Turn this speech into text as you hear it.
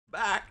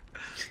Back.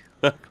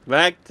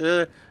 Back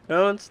to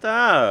don't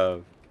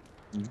stop.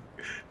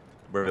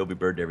 Bro, he'll be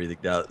burned everything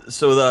down.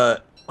 So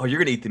the oh, you're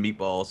gonna eat the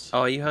meatballs,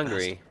 Oh, are you you bastard.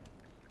 hungry?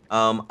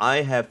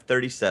 I have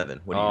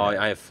 37. What do you Oh, have?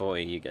 I have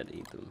 40. You get to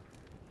eat them.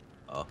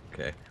 Oh,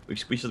 okay.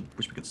 Wish we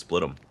could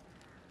split them.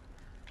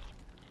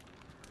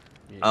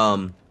 Yeah.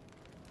 Um,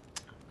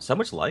 so how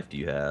much life do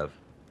you have?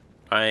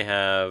 I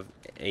have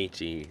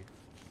 80.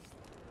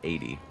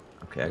 80.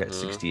 Okay, I got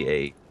Mm-hmm.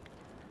 68.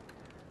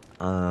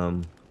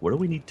 What do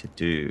we need to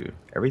do?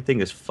 Everything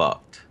is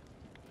fucked.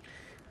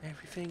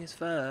 Everything is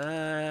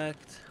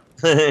fucked.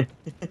 Do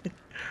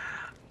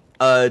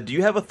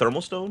you have a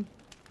thermal stone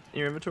in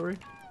your inventory?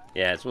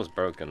 Yeah, it's almost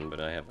broken, but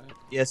I have it.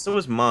 Yeah, so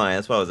is mine.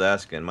 That's why I was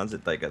asking. Mine's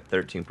at like a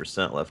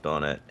 13% left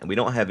on it, and we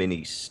don't have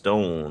any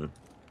stone,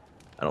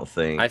 I don't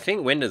I think.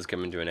 think winter's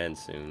coming to an end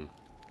soon.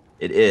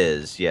 It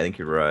is. Yeah, I think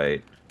you're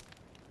right.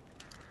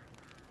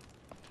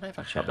 Did I have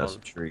a I chopped hat down on?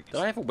 some Did trees.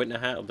 I have a winter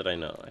hat or did I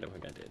not? I don't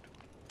think I did.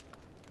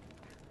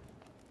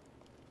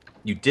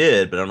 You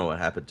did, but I don't know what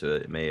happened to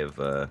it. It may have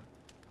Probably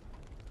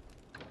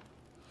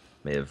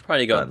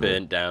got gotten a little.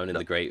 burnt down in No.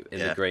 the great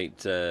Yeah,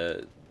 great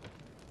uh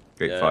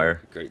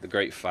fire. great the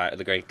great fire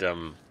the great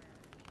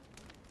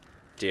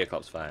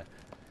Deerclops fire.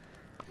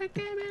 I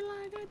came in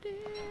like a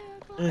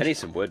deer. I need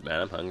some wood, man.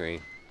 I'm hungry.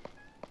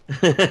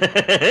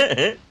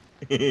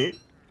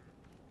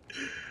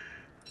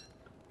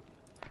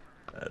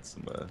 That's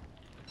some more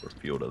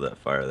fuel to that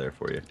fire there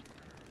for you.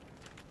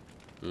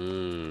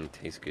 Mmm,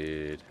 tastes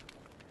good.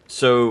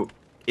 So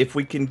if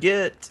we can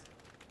get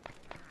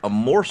a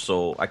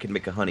morsel, I can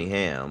make a honey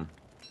ham.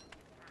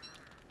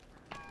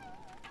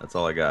 That's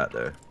all I got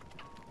there.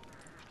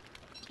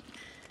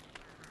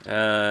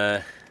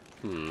 Uh,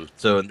 hmm.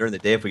 So during the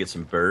day, if we get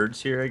some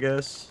birds here, I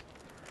guess.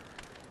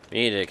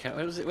 We need a.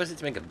 What was it? Was it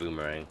to make a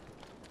boomerang?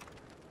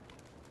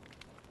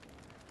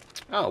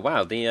 Oh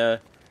wow, the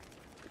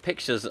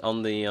pictures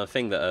on the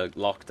thing that are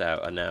locked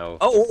out are now.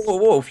 Oh, whoa,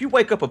 whoa, whoa. If you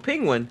wake up a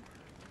penguin,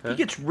 he Huh?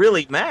 gets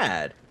really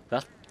mad,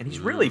 That's. and he's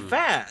really Mmm.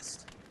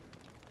 fast.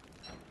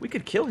 We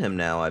could kill him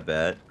now, I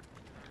bet.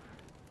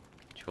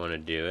 Do you want to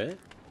do it?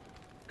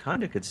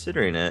 Kinda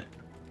considering it,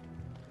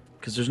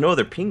 because there's no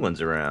other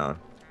penguins around.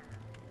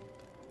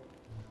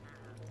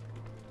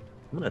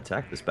 I'm gonna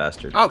attack this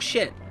bastard. Oh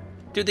shit!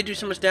 Dude, they do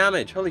so much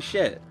damage. Holy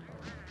shit!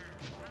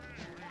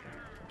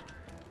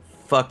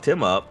 Fucked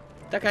him up.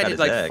 That I guy got did his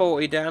like egg.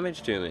 40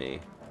 damage to me.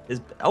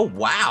 Oh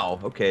wow.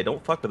 Okay,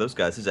 don't fuck with those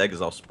guys. His egg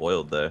is all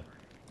spoiled though.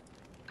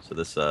 So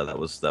this that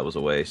was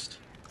a waste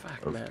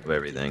Fuck, man. of He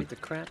everything. beat the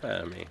crap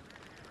out of me.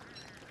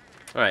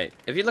 Alright,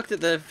 have you looked at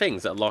the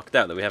things that are locked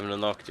out that we haven't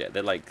unlocked yet?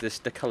 They're like, they're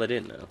coloured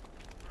in now.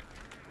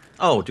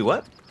 Oh, do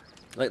what?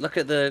 Like, look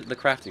at the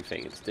crafting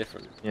thing. It's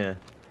different. Yeah.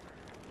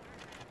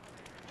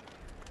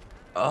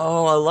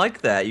 Oh, I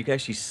like that. You can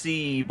actually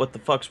see what the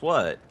fuck's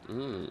what.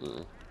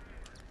 Mmm.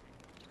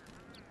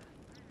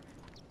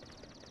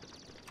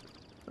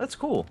 That's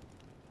cool.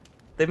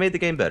 They made the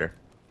game better.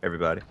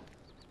 Everybody.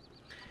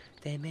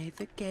 They made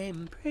the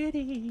game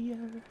prettier.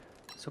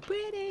 So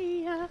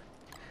prettier.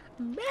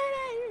 I'm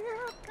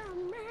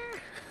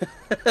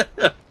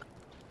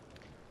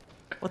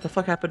What the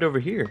fuck happened over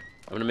here?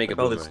 gonna make a Like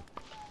all this, boomerang.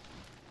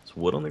 this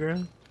wood on the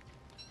ground?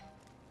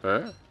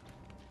 Huh?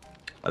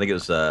 I think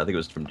it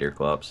was from deer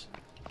clops.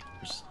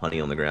 There's honey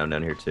on the ground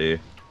down here too.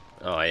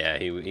 Oh yeah,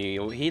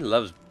 he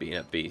loves beating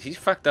up bees. He's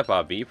fucked up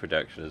our bee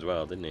production as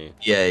well, didn't he?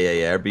 Yeah, yeah,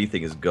 yeah. Our bee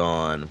thing is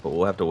gone, but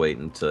we'll have to wait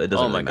until it Oh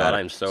doesn't my really god, matter.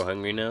 I'm so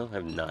hungry now. I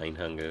have 9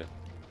 hunger.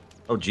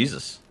 Oh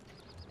Jesus.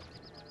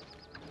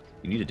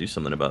 You need to do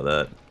something about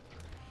that.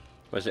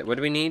 What is it? What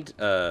do we need?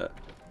 A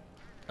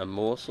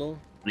morsel?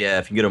 Yeah,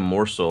 if you get a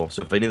morsel.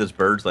 So if any of those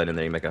birds land in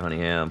there, you make a honey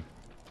ham.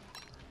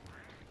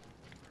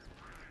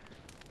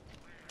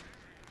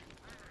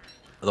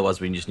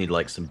 Otherwise, we just need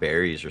like some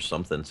berries or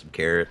something, some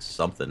carrots,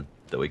 something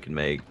that we can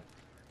make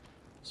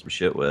some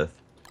shit with.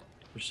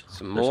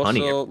 Some There's honey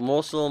here.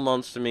 morsel,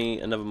 monster meat,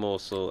 another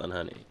morsel, and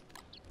honey.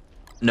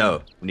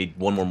 No, we need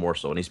one more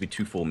morsel. It needs to be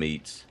two full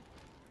meats.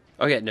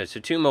 Oh yeah, no, so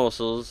 2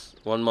 morsels,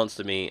 1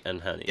 monster meat,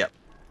 and honey. Yep,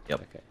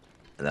 yep. Okay,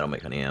 And that'll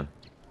make honey ham.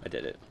 I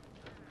did it.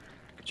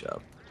 Good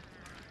job.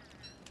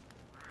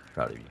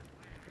 Proud of you.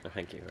 Oh,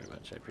 thank you very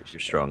much, I You're a appreciate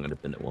that. strong,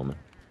 independent woman.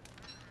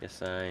 Yes,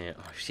 I am.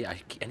 Oh, see,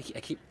 I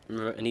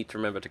need to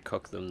remember to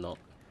cook them, not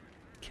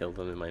kill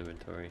them in my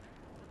inventory.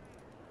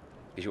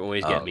 Because you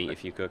always get Oh, meat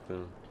if you cook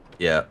them.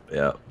 yeah,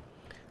 yeah.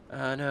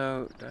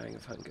 No, dying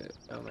of hunger.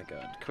 Oh my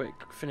god, quick,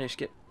 finish,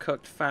 get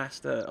cooked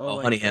faster. Oh Oh,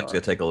 my honey ham's gonna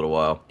god. take a little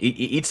while.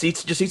 Just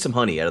eat some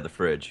honey out of the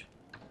fridge,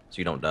 so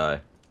you don't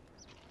die.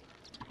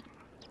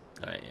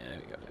 Alright, yeah, there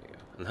we go.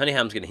 And honey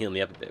ham's gonna heal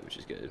me up a bit, which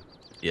is good.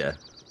 Yeah.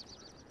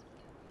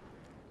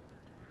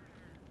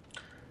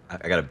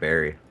 I got a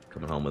berry.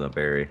 Coming home with a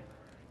berry.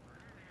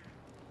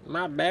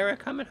 My berry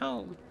coming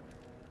home.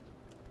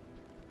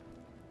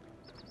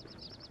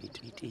 Eat,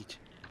 eat, eat.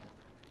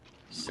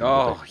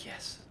 Oh,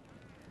 yes.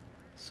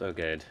 So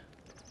good.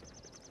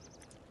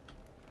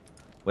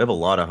 We have a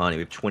lot of honey.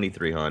 We have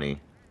 23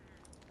 honey.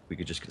 We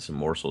could just get some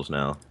morsels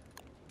now.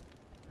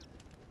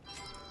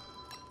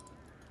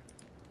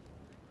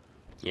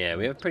 Yeah,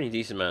 we have a pretty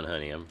decent amount of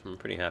honey. I'm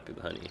pretty happy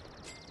with honey.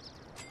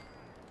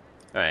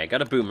 Alright, I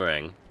got a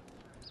boomerang.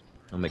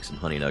 I'll make some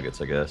honey nuggets,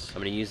 I guess.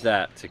 I'm gonna use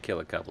that to kill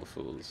a couple of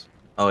fools.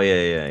 Oh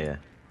yeah.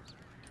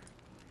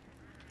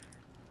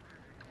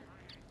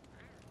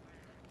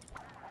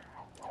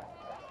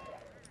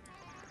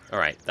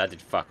 Alright, that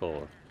did fuck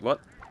all.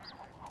 What?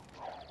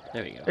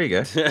 There we go. There you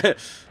go.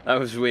 That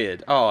was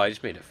weird. Oh, I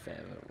just made a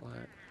feather.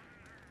 What?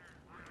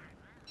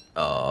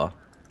 Aw.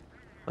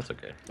 That's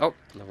okay. Oh,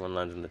 another one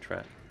landed in the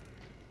trap.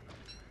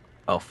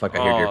 Oh fuck!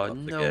 I hear your Oh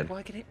clubs no! again.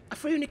 Why can it? I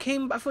thought he only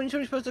came. I thought he was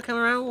only supposed to come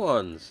around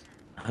once.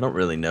 I don't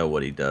really know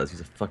what he does.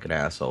 He's a fucking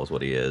asshole, is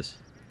what he is.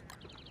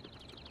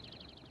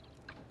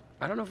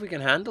 I don't know if we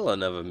can handle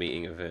another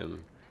meeting of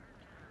him.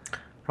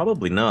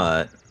 Probably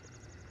not.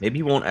 Maybe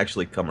he won't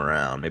actually come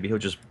around. Maybe he'll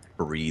just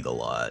breathe a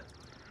lot.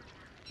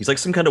 He's like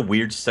some kind of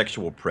weird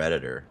sexual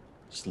predator.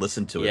 Just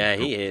listen to it. Yeah,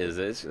 he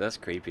is. That's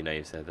creepy. Now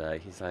you said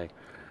that. He's like,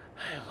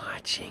 I'm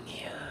watching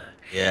you.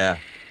 Yeah.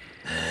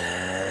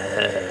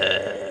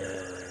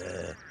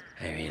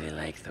 I really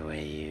like the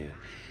way you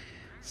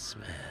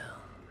smell.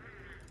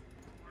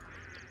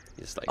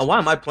 Just like. Oh, why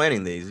am I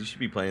planning these? You should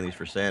be planning these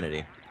for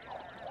sanity.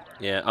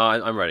 Yeah. Oh,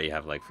 I'm ready to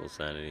have like full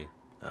sanity.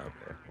 Oh,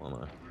 okay. Well,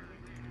 I'm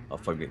oh,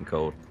 fuck, I'm getting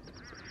cold.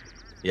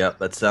 Yep,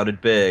 that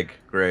sounded big.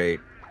 Great.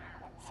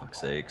 Fuck's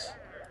sakes.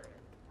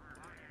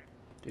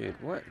 Dude,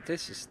 what?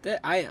 This is.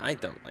 I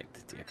don't like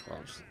the deer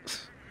claws.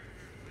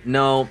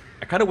 No,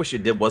 I kind of wish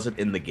it wasn't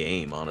in the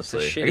game,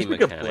 honestly. It's a I guess shitty we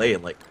could mechanic. play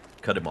and like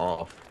cut him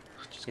off.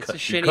 Just It's cut, a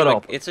you shitty. cut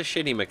off. It's a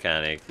shitty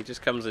mechanic. He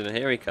just comes in and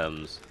here he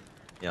comes.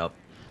 Yep.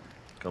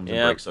 Comes Yep.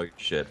 and breaks all your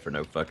shit for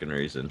no fucking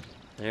reason.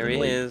 There And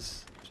he leave.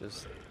 is.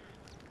 Just.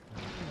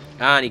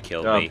 Ah, and he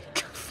killed Oh. me.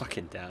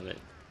 Fucking damn it.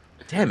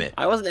 Damn it.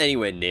 I wasn't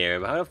anywhere near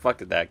him. How the fuck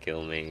did that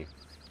kill me?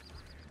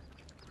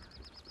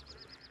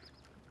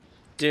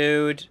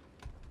 Dude.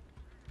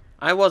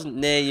 I wasn't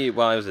near you.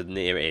 Well, I was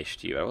near-ish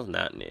to you. I wasn't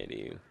that near to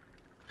you.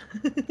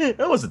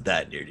 I wasn't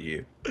that near to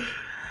you.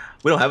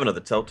 We don't have another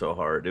Telltale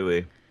Heart, do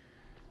we?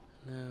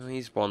 No,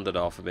 he's wandered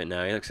off a bit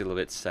now. He looks a little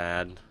bit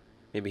sad.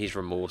 Maybe he's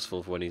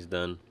remorseful for what he's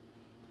done.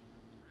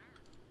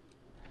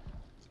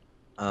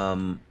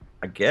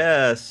 I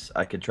guess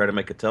I could try to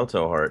make a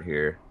Telltale Heart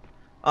here.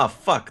 Oh,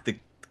 fuck. The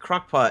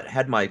crockpot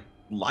had my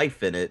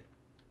life in it.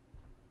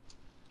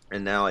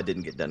 And now I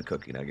didn't get done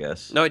cooking, I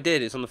guess. No, it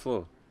did. It's on the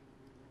floor.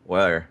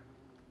 Where?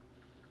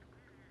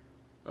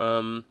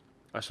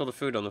 I saw the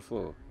food on the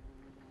floor.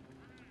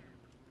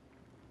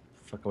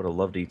 Fuck, I would have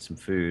loved to eat some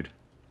food.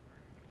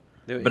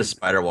 There it But a is.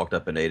 spider walked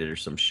up and ate it or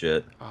some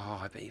shit. Oh,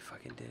 I bet you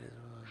fucking did as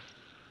well.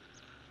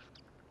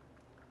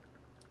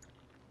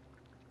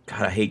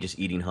 God, I hate just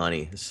eating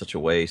honey. It's such a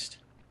waste.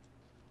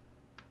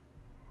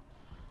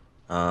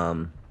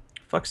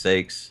 Fuck's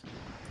sakes.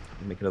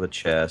 Make another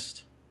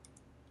chest.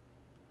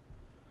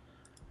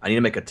 I need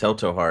to make a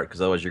Telltale Heart, because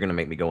otherwise you're going to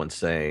make me go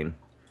insane.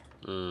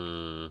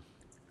 Hmm.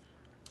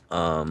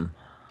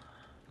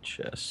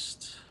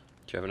 Chest.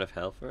 Do you have enough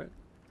health for it?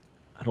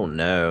 I don't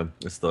know.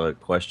 That's the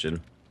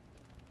question.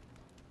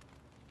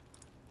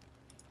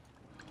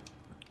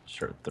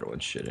 Start throwing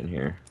shit in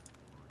here.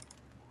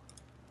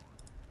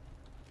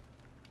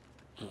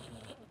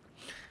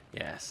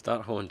 Yeah,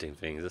 start haunting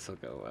things. This will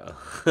go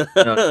well.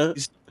 No,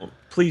 please don't.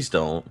 Please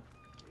don't.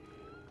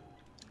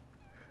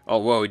 Oh,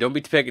 whoa! Don't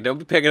be picking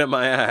up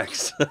my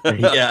axe.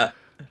 Yeah.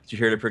 Did you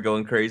hear Nipper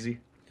going crazy?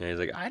 And he's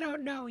like, I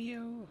don't know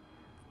you.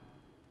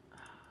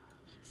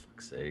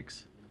 Fuck's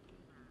sakes.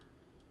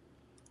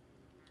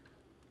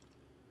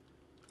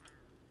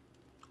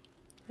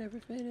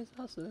 Everything is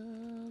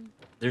awesome.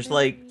 There's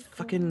like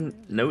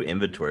fucking no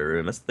inventory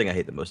room. That's the thing I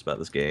hate the most about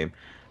this game.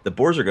 The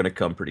boars are gonna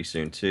come pretty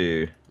soon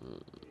too.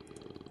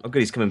 Oh good,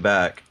 he's coming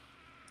back.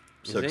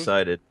 So Is he?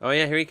 excited. Oh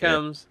yeah, here he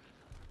comes.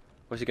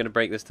 What's he gonna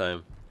break this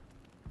time?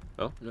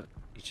 Oh no,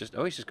 he's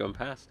just going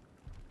past.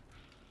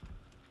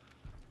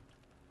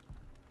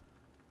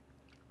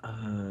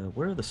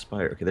 Where are the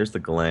spider? Okay, there's the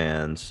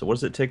glands. So what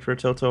does it take for a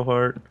Telltale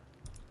Heart?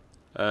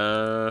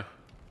 I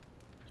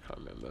can't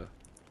remember.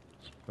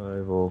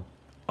 Survival.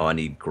 Oh, I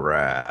need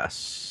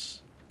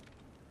grass.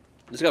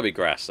 There's gotta be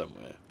grass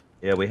somewhere.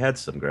 Yeah, we had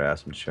some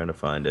grass. I'm just trying to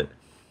find it.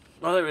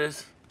 Oh, there it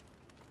is.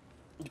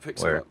 You picked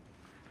some Where? up.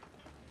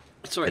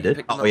 It's alright. I You did?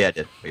 picked them Oh up. yeah, I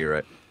did. Oh, you're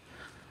right.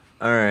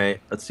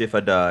 Alright, let's see if I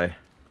die.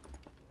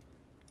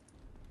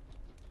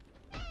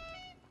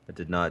 I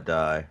did not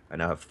die. I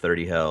now have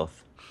 30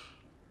 health.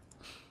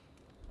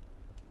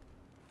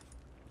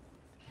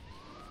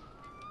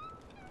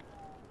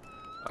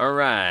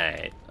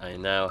 Alright. I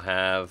now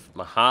have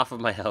half of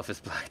my health is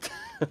blacked.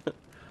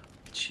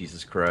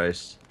 Jesus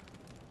Christ.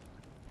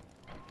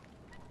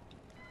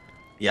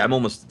 Yeah, I'm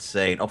almost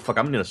insane. Oh fuck,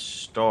 I'm gonna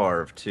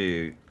starve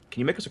too. Can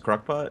you make us a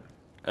crock pot?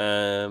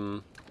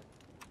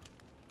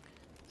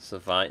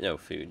 Survive. No,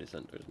 food is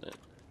under, isn't it?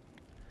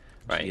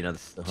 Right. You know,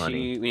 the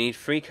honey. We need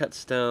 3 cut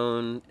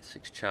stone,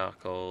 6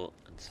 charcoal,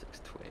 and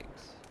 6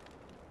 twigs.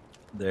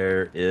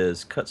 There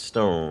is cut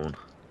stone.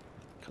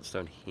 Cut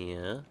stone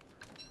here.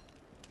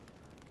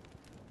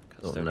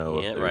 Cut Don't stone know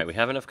if here. there's- Right, we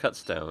have enough cut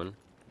stone.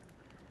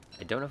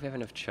 I don't know if we have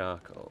enough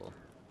charcoal.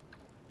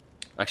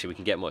 Actually, we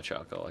can get more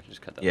charcoal. I can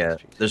just cut down Yeah,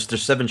 these trees.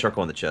 there's 7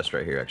 charcoal in the chest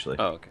right here, actually.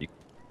 Oh, okay.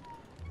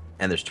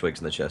 And there's twigs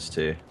in the chest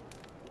too.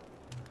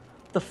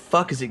 The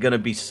fuck is it gonna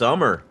be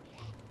summer?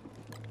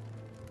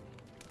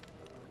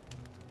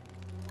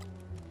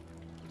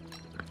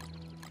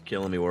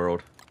 Killing me,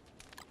 world.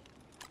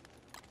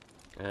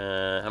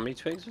 How many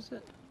twigs was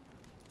it?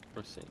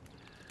 Let's see.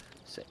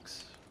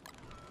 6.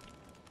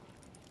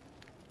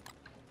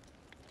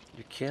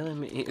 You're killing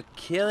me. You're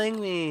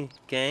killing me,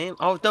 game.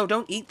 Oh, no,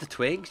 don't eat the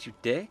twigs, you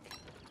dick.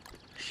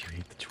 You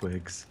eat the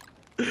twigs.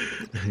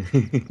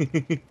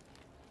 Damn.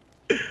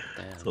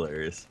 It's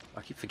hilarious.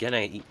 I keep forgetting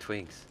I eat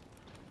twigs.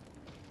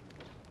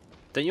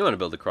 Don't you want to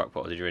build a crock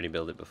pot, or did you already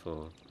build it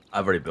before?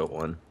 I've already built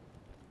one.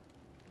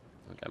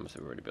 Okay, I must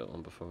have already built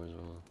one before as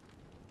well.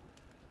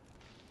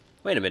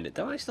 Wait a minute,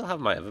 don't I still have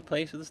my other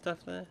place with the stuff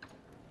there?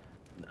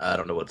 I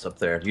don't know what's up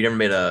there. You never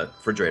made a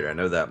refrigerator, I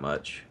know that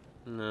much.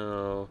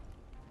 No.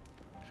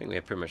 I think we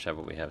pretty much have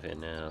what we have here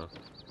now.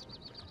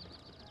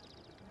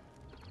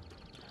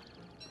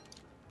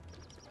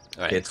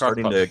 Alright, It's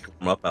starting to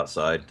come up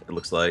outside, it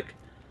looks like.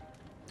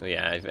 Oh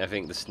yeah, I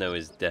think the snow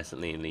is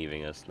definitely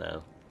leaving us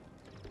now.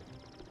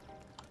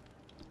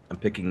 I'm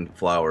picking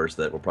flowers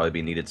that will probably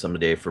be needed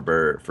someday for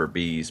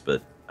bees,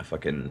 but I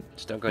fucking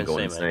Just don't go I'm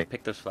going insane, man. insane.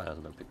 Pick those flowers,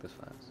 man. Pick those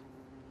flowers.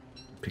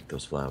 Pick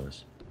those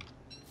flowers.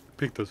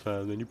 Pick those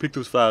flowers, man. You pick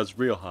those flowers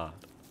real hard.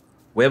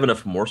 We have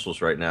enough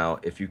morsels right now.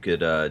 If you could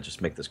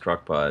just make this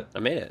crock pot. I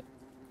made it.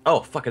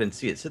 Oh fuck! I didn't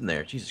see it sitting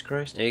there. Jesus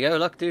Christ. There you go.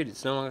 Look, dude.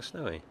 It's no longer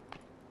snowy.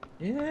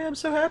 Yeah, I'm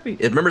so happy.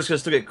 Remember, it's gonna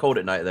still get cold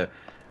at night though.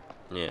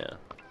 Yeah.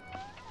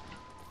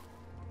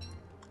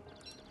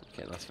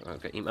 Okay, last thing.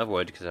 Okay, eat my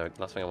wood because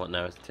last thing I want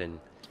now is to turn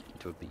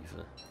into a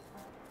beaver.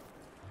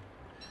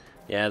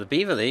 Yeah, the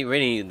beaver. They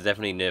really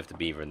definitely nerfed the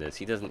beaver in this.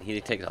 He doesn't. He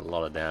takes a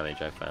lot of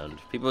damage. I found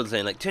people were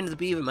saying like, turn to the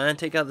beaver, man.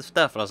 Take out the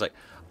stuff. And I was like,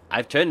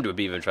 I've turned into a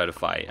beaver and tried to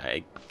fight.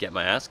 I get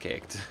my ass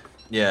kicked.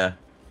 Yeah.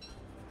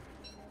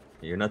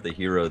 You're not the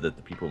hero that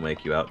the people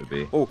make you out to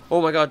be. Oh,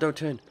 oh my God! Don't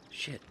turn.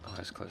 Shit. Oh,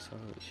 that's close.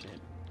 Holy shit.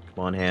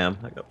 Come on, Ham.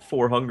 I got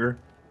 4 hunger.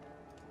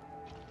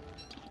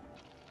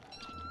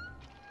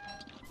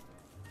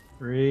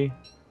 3.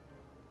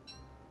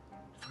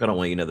 Fuck, I don't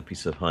want to eat another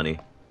piece of honey.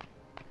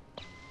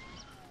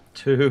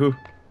 2.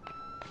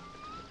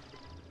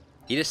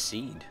 Eat a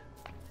seed.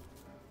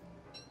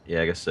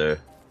 Yeah, I guess so.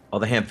 Oh,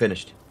 the ham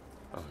finished.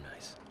 Oh,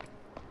 nice.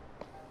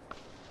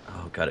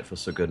 Oh god, it feels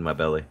so good in my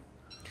belly.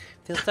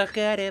 Feels so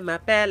good in my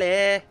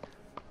belly.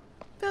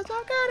 Feels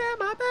so good in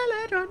my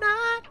belly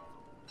tonight.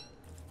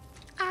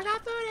 I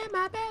got food in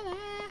my belly.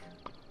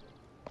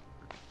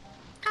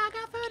 I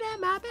got food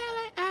in my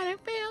belly and it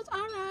feels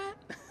alright.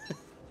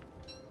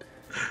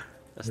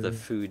 That's the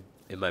food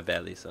in my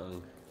belly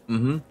song.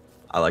 Mm-hmm.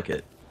 I like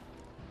it.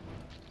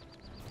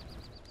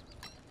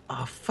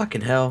 Oh,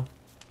 fucking hell.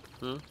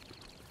 Hmm?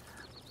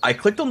 I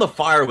clicked on the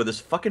fire with this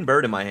fucking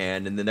bird in my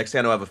hand, and the next thing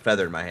I know I have a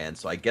feather in my hand,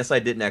 so I guess I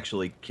didn't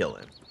actually kill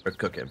him. Or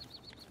cook him.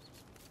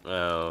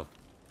 Oh.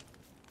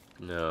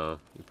 No,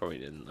 you probably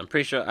didn't. I'm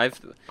pretty sure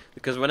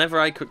because whenever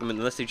I cooked them,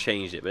 unless they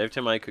changed it, but every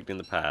time I cooked in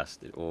the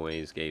past, it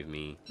always gave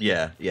me...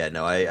 Yeah,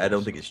 no, I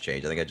don't think it's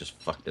changed. I think I just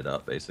fucked it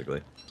up,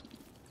 basically.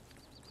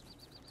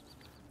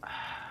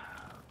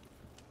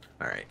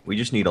 Alright, we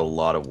just need a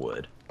lot of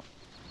wood.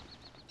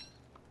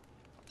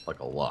 Like,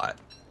 a lot.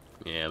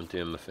 Yeah, I'm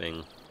doing my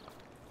thing.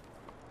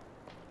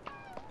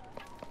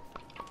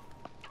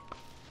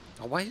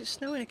 Oh, why is it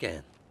snowing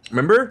again?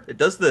 Remember? It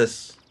does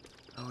this.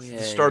 Oh, It's yeah,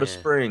 the start of yeah.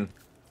 spring.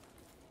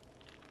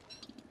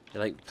 It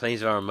like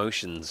plays with our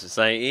emotions. It's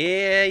like,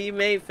 yeah, you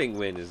may think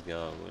wind is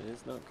gone, but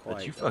it's not quite.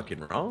 But you gone.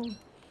 fucking wrong.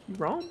 You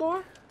wrong,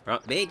 boy? Wrong,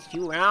 bitch,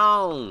 you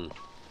wrong.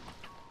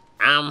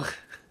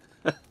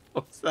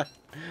 What's that?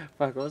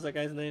 Fuck, what was that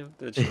guy's name?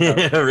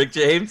 Rick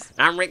James?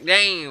 I'm Rick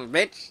James,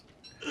 bitch.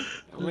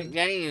 I'm Rick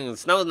James.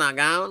 Snow's not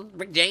gone.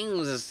 Rick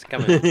James is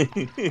coming.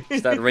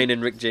 Start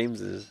raining Rick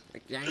Jameses.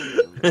 Rick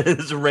James.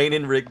 It's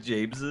raining Rick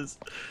Jameses.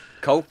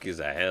 Coke is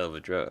a hell of a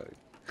drug.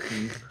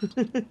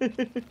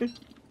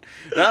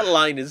 That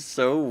line is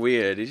so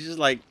weird. It's just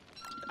like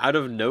out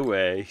of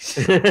nowhere.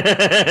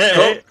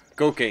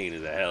 Cocaine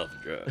is a hell of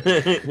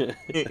a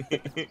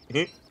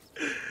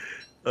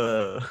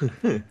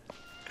drug.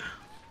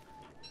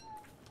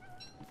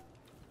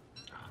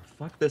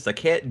 Fuck this. I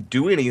can't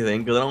do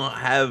anything because I don't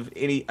have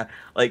any.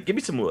 Like, give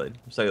me some wood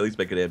so I can at least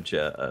make an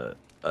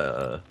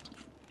MChat.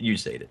 You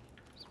say it.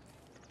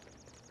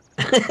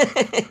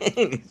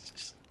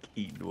 Just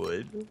eating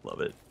wood.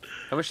 Love it.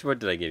 How much wood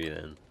did I give you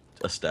then?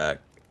 A stack.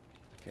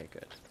 Okay,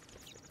 good.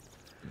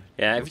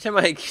 Yeah, every time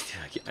I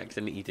get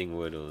accidentally eating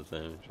wood all the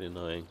time, it's really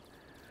annoying.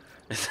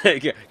 It's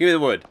like, give me the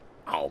wood.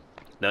 Oh,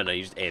 no,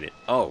 you just ate it.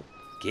 Oh,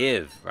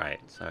 give.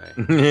 Right,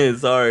 sorry.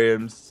 Sorry,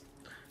 I'm just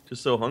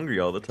so hungry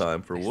all the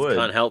time for I just wood.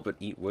 can't help but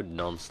eat wood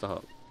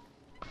non-stop.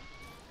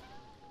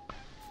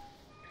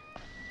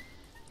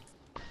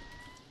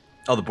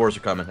 Oh, the boars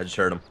are coming. I just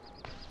heard them.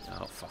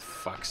 Oh, for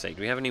fuck's sake.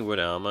 Do we have any wood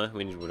armor?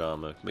 We need wood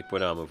armor. Make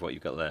wood armor with what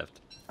you've got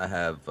left. I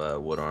have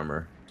wood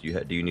armor. Do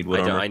you need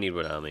wood armor? I need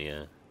wood armor,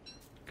 yeah.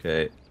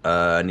 Okay.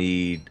 I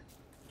need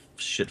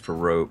shit for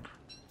rope.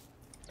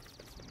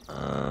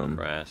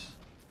 Grass.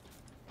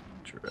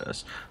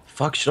 Dress.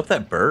 Fuck, shut up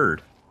that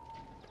bird.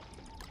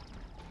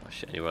 Oh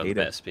shit, I need one of the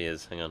better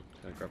spears. Hang on.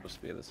 I'm gonna grab a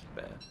spear that's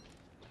better.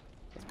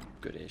 That's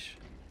goodish.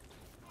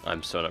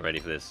 I'm so not ready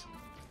for this.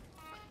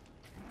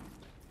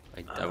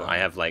 I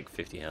have like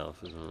 50 health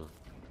as well.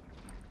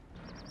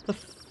 The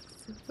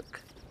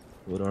fuck?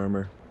 Wood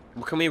armor.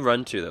 What can we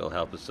run to that'll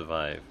help us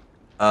survive?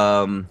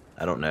 I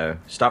don't know.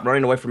 Stop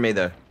running away from me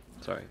though.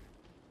 Sorry.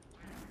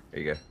 There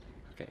you go.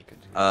 Okay,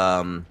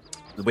 good.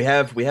 We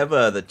have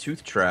the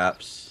tooth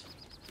traps.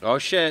 Oh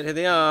shit, here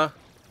they are.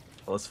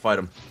 Well, let's fight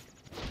them.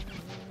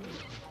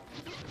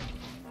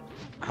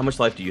 How much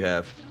life do you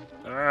have?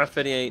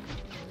 38.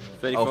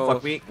 34. Oh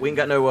fuck, we ain't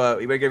got no,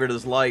 we better get rid of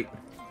this light.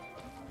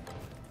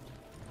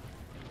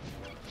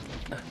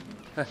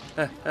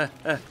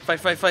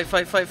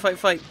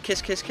 Fight.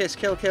 Kiss, kill.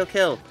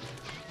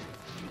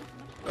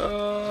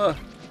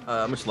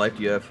 How much life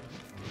do you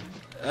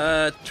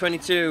have?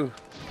 22.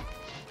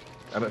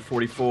 I'm at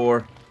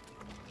 44.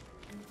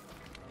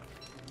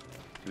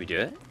 Did we do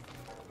it?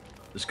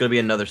 There's gonna be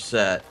another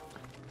set.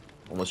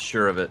 Almost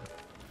sure of it.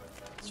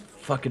 This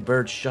fucking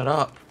bird, shut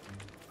up.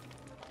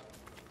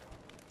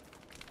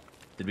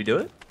 Did we do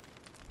it?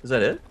 Is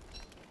that it?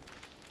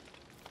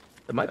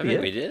 That might I be think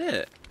it. we did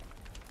it.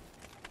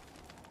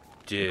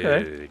 Dude,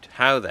 Okay.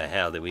 How the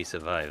hell did we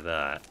survive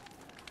that?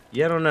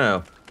 Yeah, I don't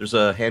know. There's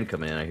a hand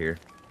coming in, I hear.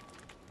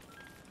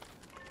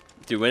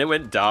 Dude, when it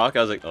went dark,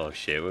 I was like, oh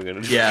shit, we're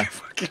gonna Yeah.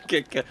 fucking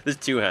get killed. There's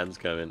two hands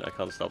coming. I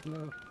can't stop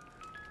now.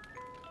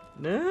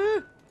 Nah.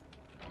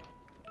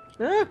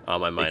 Nah. Oh,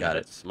 my miner got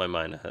it. hats. My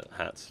miner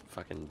hat's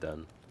fucking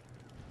done.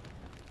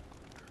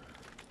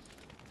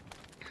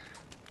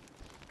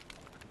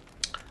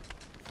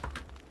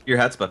 Your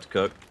hat's about to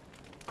cook.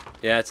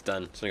 Yeah, it's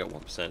done. It's only got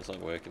 1%. It's not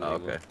working Oh,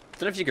 anymore. okay. I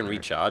don't know if you can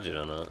recharge it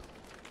or not.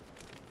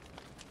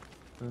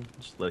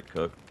 Just let it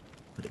cook.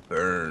 Let it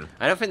burn.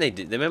 I don't think they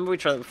did. Remember we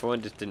tried it before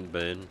and it just didn't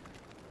burn?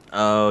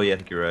 Oh, yeah, I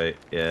think you're right.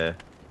 Yeah.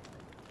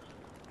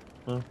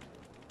 Well.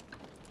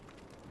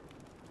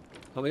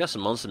 Oh, we got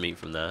some monster meat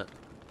from that.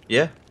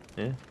 Yeah.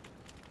 Yeah.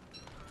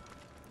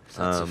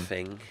 So that's a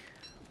thing.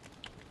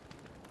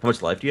 How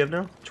much life do you have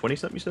now? 20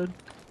 something, you said?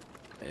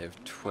 I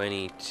have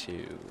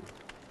 22.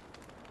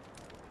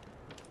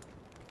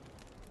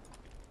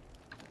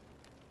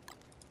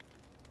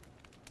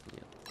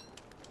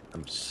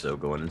 I'm so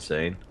going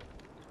insane.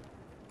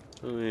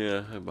 Oh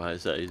yeah, my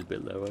side is a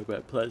bit low. I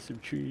better plant some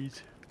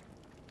trees.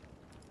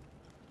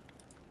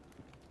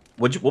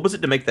 What was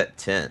it to make that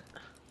tent?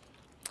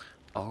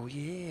 Oh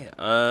yeah.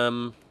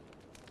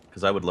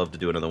 Because I would love to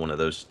do another one of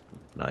those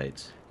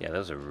nights. Yeah, that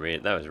was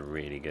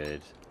really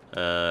good.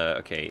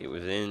 Okay, it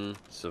was in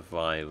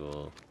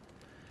survival.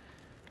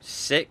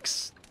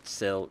 6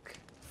 silk,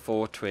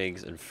 4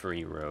 twigs, and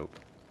 3 rope.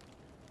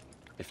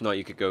 If not,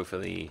 you could go for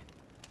the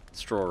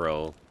straw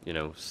roll. You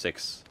know,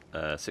 6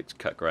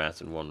 cut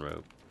grass and 1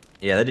 rope.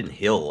 Yeah, that didn't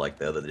heal like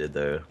the other did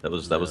though. That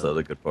was the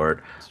other good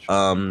part. That's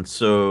true.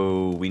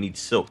 So we need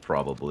silk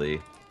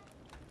probably.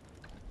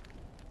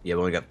 Yeah, we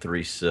only got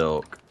 3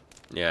 silk.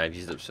 Yeah, I've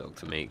used up silk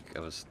to make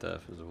other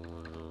stuff as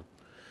well.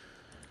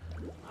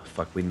 Oh,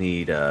 fuck, we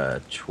need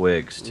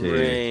twigs too.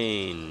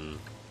 Rain.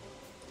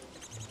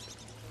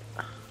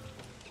 How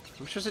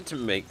much was it to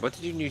make? What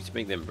did you need to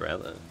make the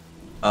umbrella?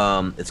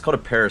 It's called a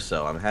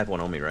parasol. I have one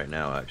on me right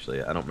now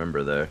actually. I don't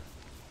remember though.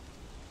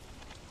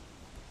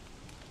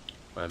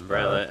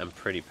 Umbrella and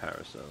pretty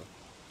parasol.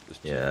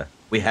 Just 2. Yeah,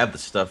 we have the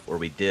stuff, or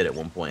we did at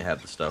one point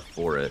have the stuff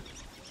for it.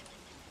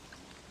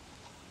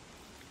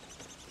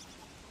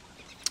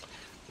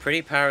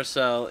 Pretty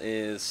parasol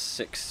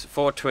is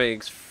 4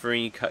 twigs,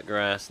 3 cut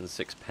grass, and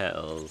 6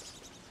 petals.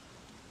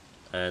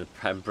 And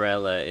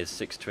umbrella is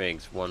 6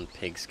 twigs, 1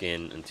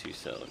 pigskin, and 2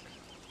 silk.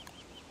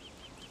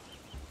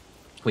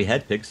 We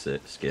had pig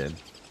skin.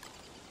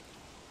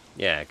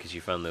 Yeah, because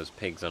you found those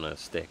pigs on a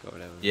stick or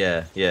whatever.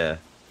 Yeah, yeah.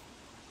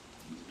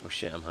 Oh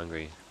shit, I'm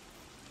hungry.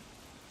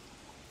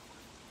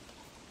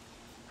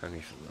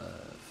 Hungry for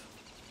love.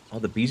 Oh,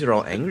 the bees are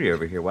all angry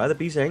over here. Why are the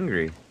bees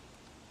angry?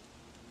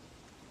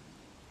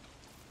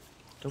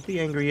 Don't be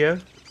angry, yo.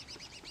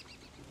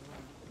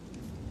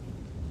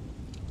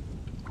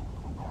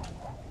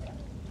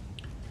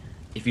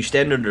 If you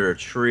stand under a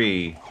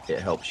tree, it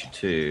helps you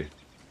too.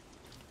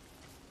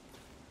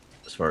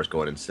 As far as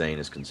going insane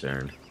is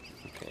concerned.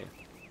 Okay.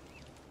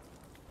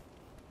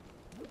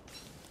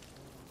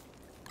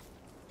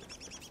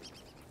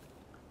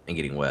 And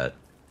getting wet.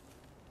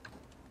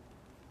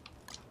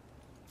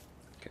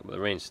 Okay, well the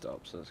rain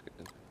stops, so that's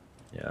good.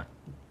 Yeah.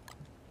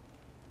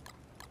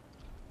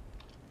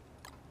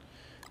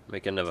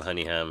 Make another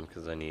honey ham,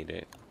 because I need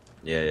it.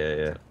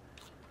 Yeah.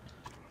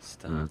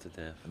 Starve to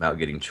death. I'm out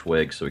getting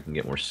twigs so we can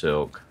get more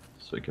silk.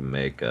 So we can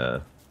make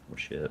more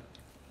shit.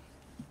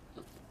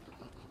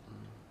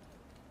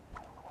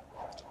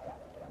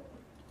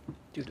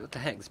 Dude, what the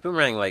heck? This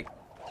boomerang, like,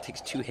 takes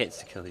 2 hits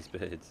to kill these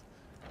birds.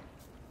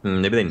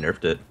 Maybe they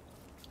nerfed it.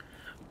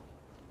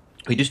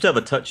 We just have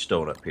a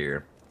touchstone up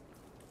here.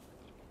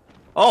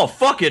 Oh,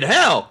 fucking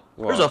hell!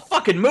 What? There's a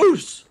fucking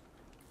moose!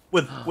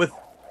 With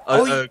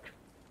Oh,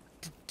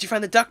 Did you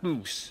find the duck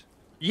moose?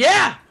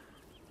 Yeah.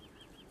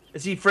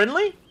 Is he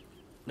friendly?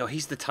 No,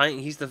 he's the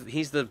tiny. He's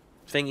the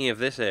thingy of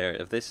this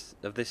area of this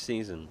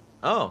season.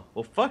 Oh,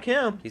 well, fuck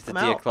him. He's the I'm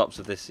out. Deerclops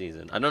of this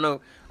season. I don't know.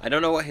 I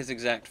don't know what his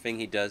exact thing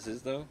he does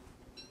is though.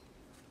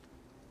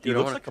 He Dude,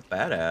 looks like a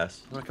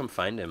badass. I wanna come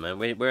find him, man.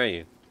 Wait, where are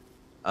you?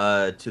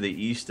 To the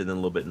east and then a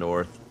little bit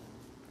north.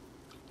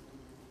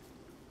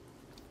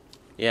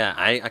 Yeah,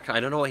 I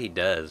don't know what he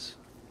does.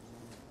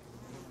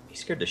 He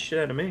scared the shit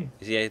out of me.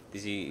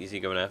 Is he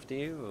going after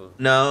you? Or?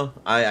 No,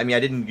 I mean I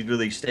didn't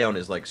really stay on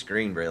his like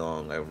screen very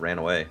long. I ran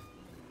away.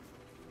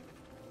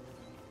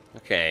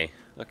 Okay,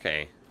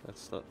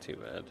 that's not too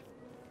bad.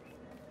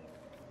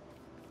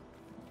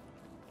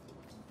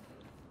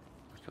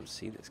 Come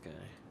see this guy.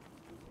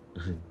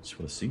 Just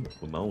want to see it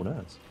with my own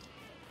eyes.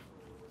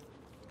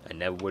 I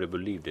never would have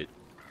believed it.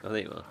 Oh,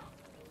 there you are.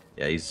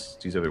 Yeah,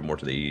 he's over more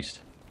to the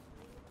east.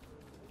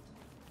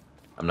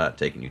 I'm not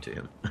taking you to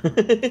him.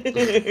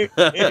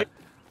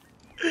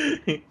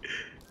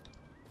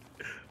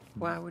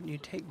 Why wouldn't you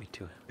take me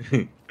to him?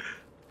 You're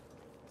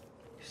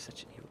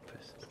such an evil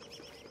person.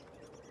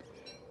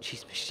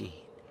 Cheese machine.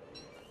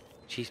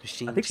 Cheese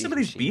machine. I think some of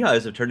these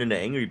beehives have turned into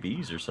angry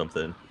bees or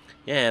something.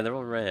 Yeah, they're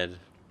all red.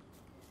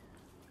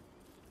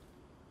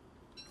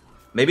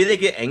 Maybe they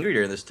get angry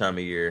during this time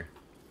of year.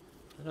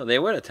 No, they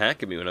weren't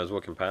attacking me when I was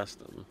walking past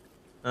them.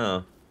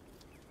 Oh.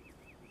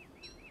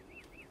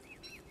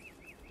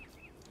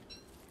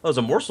 Oh, there's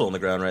a morsel on the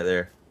ground right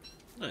there.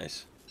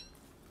 Nice.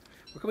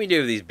 What can we do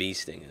with these bee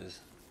stingers?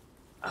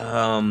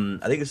 I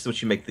think this is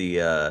what you make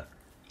the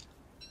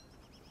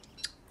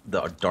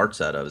darts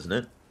out of, isn't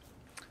it?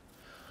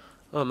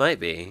 Oh, it might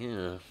be,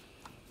 yeah.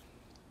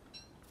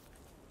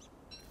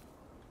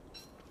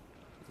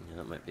 Yeah,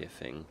 that might be a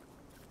thing.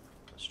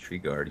 It's tree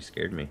guard. He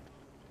scared me.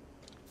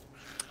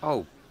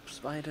 Oh,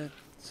 spider.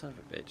 Son of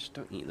a bitch.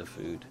 Don't eat the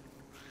food.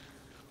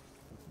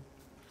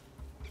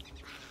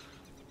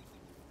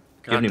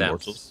 Do you have any Goddamn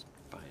morsels?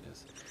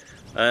 spiders.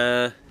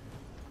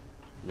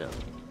 No.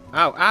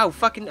 Ow, ow,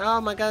 fucking,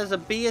 oh my god, there's a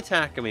bee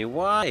attacking me.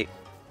 Why?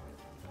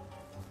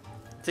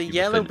 It's a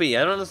yellow bee.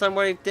 I don't understand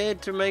what it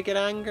did to make it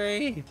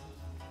angry.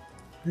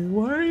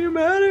 Why are you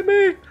mad at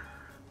me?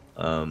 Okay,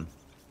 I'm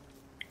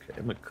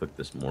gonna cook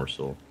this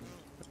morsel.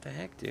 What the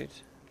heck, dude?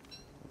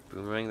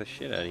 Boomerang the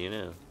shit out of you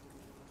now.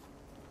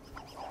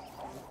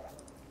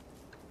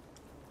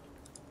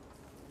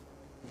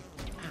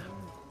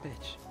 Ow,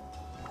 bitch.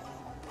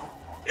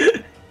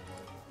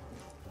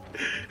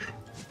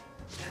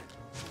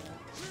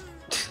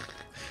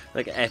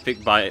 Like an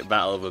epic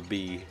battle of a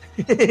bee.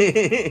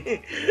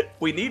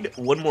 We need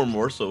one more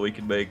morsel. We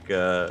can make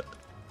more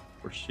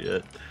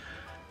shit.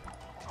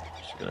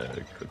 Just gonna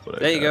cook what I got.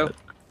 There you go.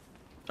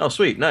 Oh,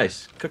 sweet,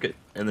 nice. Cook it,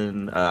 and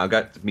then I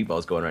got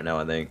meatballs going right now.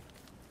 I think.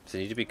 Does it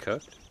need to be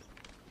cooked?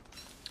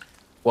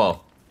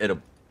 Well, it'll.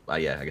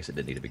 Yeah, I guess it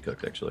did need to be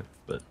cooked actually,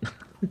 but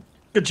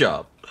good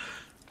job.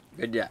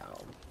 Good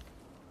job.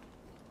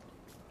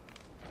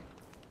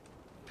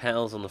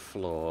 Petals on the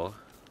floor.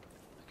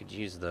 I could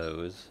use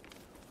those.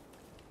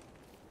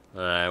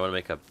 I want to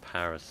make a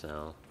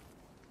parasol.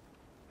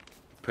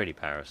 Pretty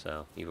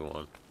parasol, either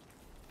one.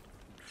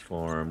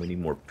 Farm. We need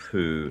more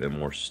poo and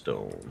more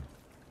stone.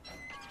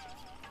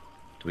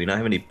 Do we not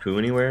have any poo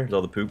anywhere? Is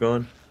all the poo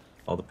gone?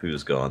 All the poo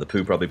is gone. The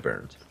poo probably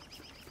burned.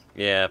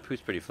 Yeah,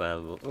 poo's pretty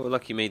flammable. Oh,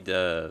 look, you made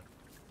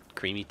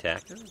creamy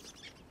tacos?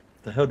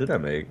 The hell did I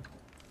make?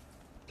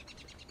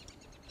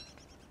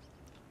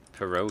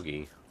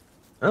 Pierogi.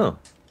 Oh.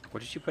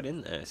 What did you put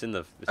in there? It's in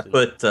the... I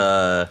put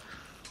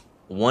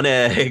one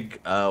egg,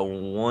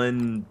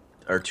 one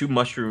or two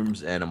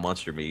mushrooms, and a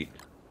monster meat.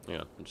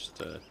 Yeah, I'm just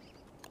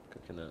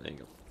cooking that. There you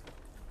go.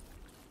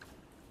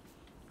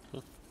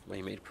 Huh. Well,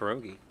 you made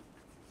pierogi.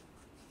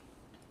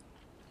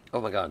 Oh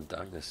my god,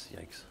 darkness.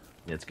 Yikes.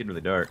 Yeah, it's getting really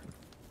dark.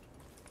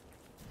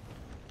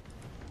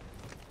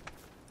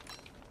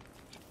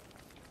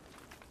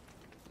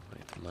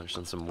 Might munch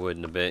on some wood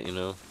in a bit, you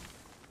know?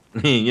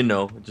 You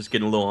know, just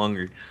getting a little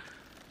hungry.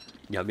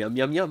 Yum, yum,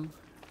 yum, yum.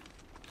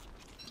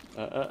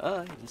 You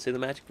didn't say the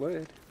magic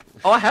word.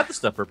 Oh, I have the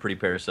stuff for a pretty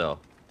parasol.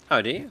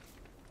 Oh, do you?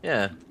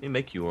 Yeah, let me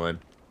make you one.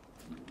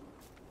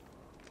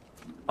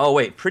 Oh,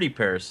 wait, pretty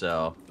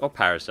parasol. Oh,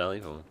 parasol,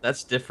 either one.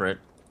 That's different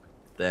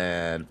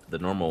than the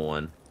normal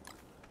one.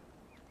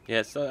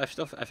 Yeah, it's still,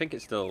 I think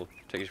it still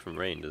takes you from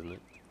rain, doesn't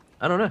it?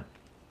 I don't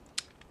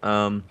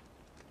know.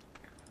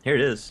 Here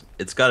it is.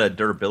 It's got a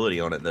durability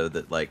on it though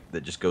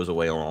that just goes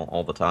away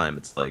all the time.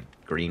 It's like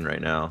green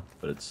right now,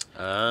 but it's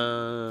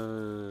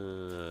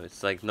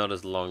it's like not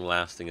as long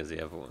lasting as the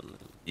other one.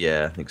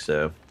 yeah, I think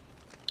so.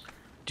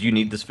 Do you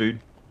need this food?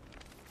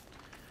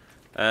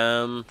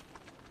 I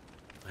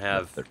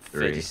have 33.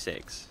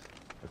 36.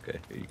 Okay,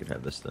 here, you can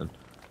have this then.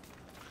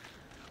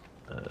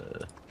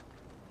 Yeah.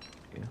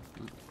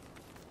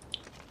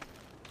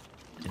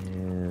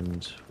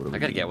 And what do I we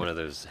gotta need? get one of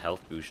those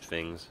health boost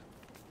things.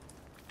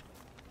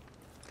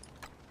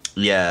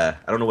 Yeah,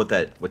 I don't know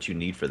what you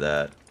need for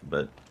that,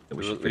 but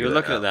we should We figure were that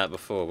looking out. at that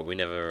before, but we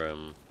never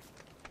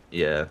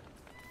Yeah.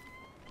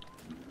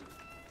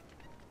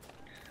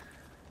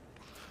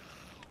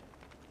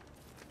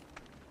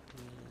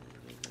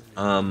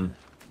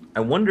 I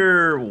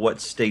wonder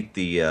what state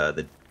the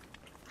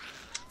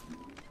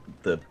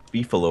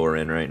beefalo are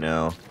in right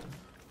now.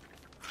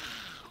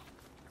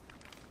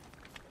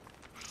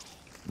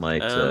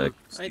 Might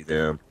see I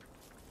them.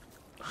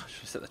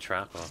 should set the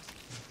trap off.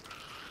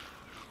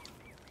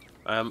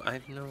 I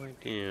have no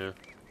idea.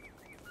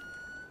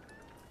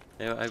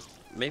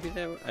 Maybe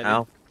they were.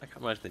 Ow. I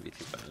can't imagine they'd be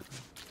too bad.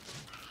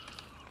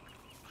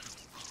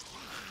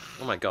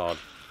 Oh my god.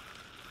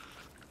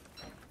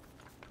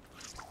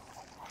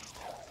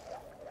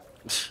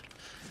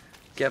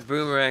 Get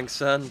boomerang,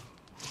 son.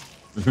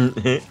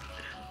 There's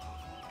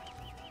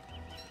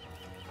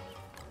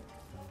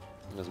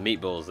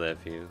meatballs there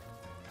for you.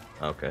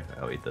 Okay,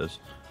 I'll eat those.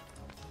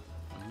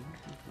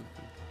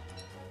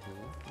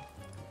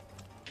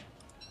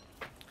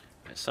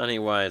 Sunny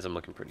wise, I'm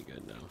looking pretty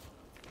good now.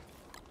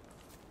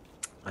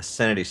 My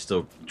sanity's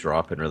still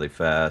dropping really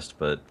fast,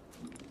 but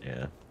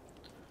yeah.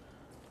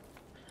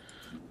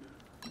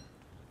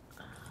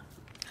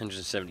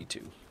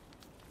 172.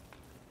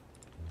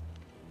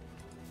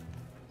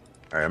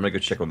 Alright, I'm gonna go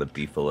check on the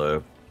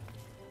beefalo.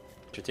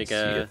 Should we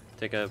See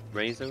take a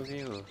raise over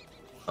you? Or?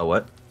 Oh,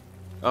 what?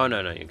 Oh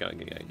no, you're not gonna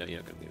do that. Okay,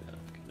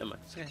 never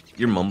mind. It's okay.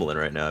 You're mumbling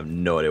right now. I have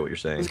no idea what you're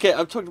saying. It's okay.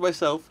 I'm talking to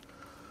myself.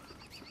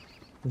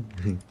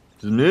 I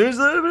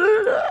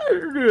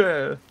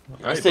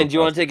I was saying, do you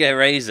want to take a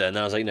razor? And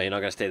I was like, no, you're not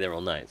gonna stay there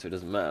all night, so it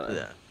doesn't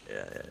matter.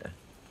 Yeah.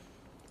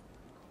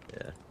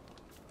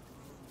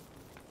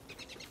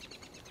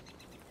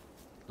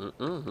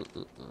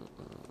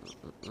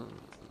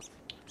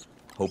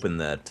 Hoping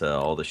that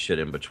all the shit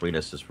in between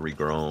us is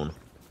regrown.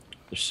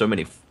 There's so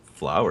many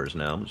flowers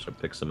now. I'm just gonna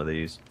pick some of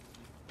these.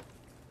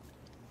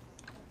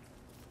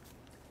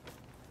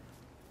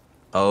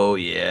 Oh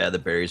yeah, the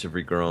berries have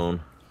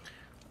regrown.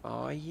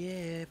 Oh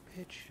yeah,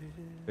 bitches.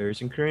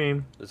 Berries and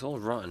cream. There's all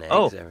rotten eggs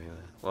Oh. everywhere.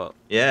 Well,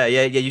 Yeah.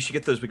 You should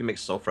get those. We can make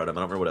sulfur out of them.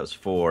 I don't remember what it was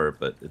for,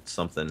 but it's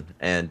something.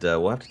 And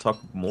we'll have to talk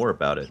more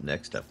about it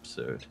next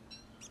episode.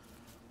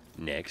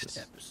 next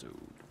episode.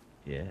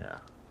 Yeah.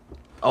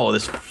 Oh,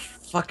 this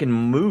fucking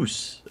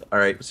moose. All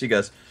right. See you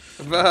guys.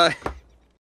 Bye.